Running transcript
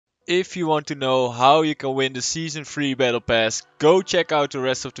if you want to know how you can win the Season 3 Battle Pass, go check out the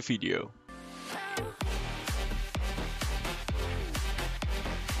rest of the video.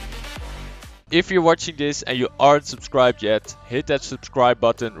 If you're watching this and you aren't subscribed yet, hit that subscribe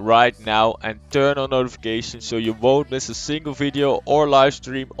button right now and turn on notifications so you won't miss a single video or live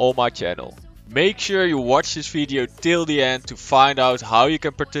stream on my channel. Make sure you watch this video till the end to find out how you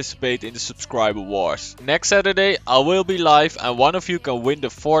can participate in the subscriber wars. Next Saturday I will be live and one of you can win the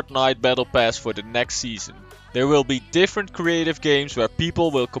Fortnite Battle Pass for the next season. There will be different creative games where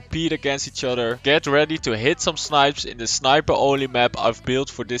people will compete against each other. Get ready to hit some snipes in the sniper only map I've built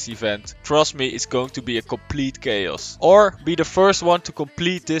for this event. Trust me, it's going to be a complete chaos. Or be the first one to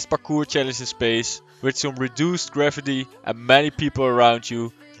complete this parkour challenge in space with some reduced gravity and many people around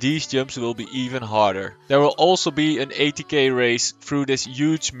you. These jumps will be even harder. There will also be an 80k race through this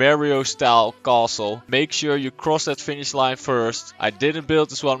huge Mario style castle. Make sure you cross that finish line first. I didn't build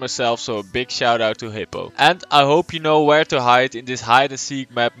this one myself, so a big shout out to Hippo. And I hope you know where to hide in this hide and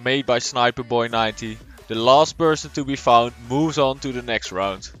seek map made by Sniperboy90. The last person to be found moves on to the next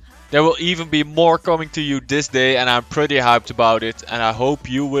round. There will even be more coming to you this day and I'm pretty hyped about it and I hope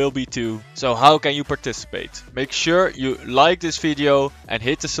you will be too. So how can you participate? Make sure you like this video and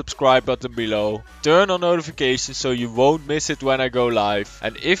hit the subscribe button below. Turn on notifications so you won't miss it when I go live.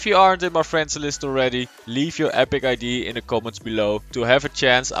 And if you aren't in my friends list already, leave your epic ID in the comments below. To have a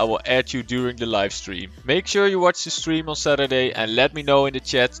chance I will add you during the live stream. Make sure you watch the stream on Saturday and let me know in the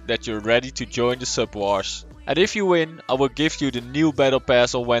chat that you're ready to join the sub wars. And if you win, I will give you the new Battle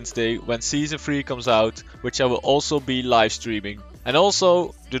Pass on Wednesday when Season 3 comes out, which I will also be live streaming. And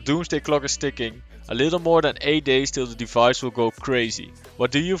also, the doomsday clock is ticking. A little more than 8 days till the device will go crazy.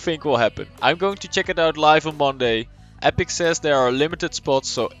 What do you think will happen? I'm going to check it out live on Monday. Epic says there are limited spots,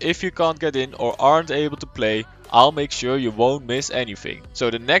 so if you can't get in or aren't able to play, I'll make sure you won't miss anything. So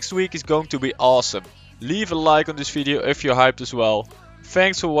the next week is going to be awesome. Leave a like on this video if you're hyped as well.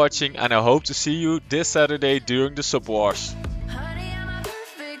 Thanks for watching and I hope to see you this Saturday during the sub wars.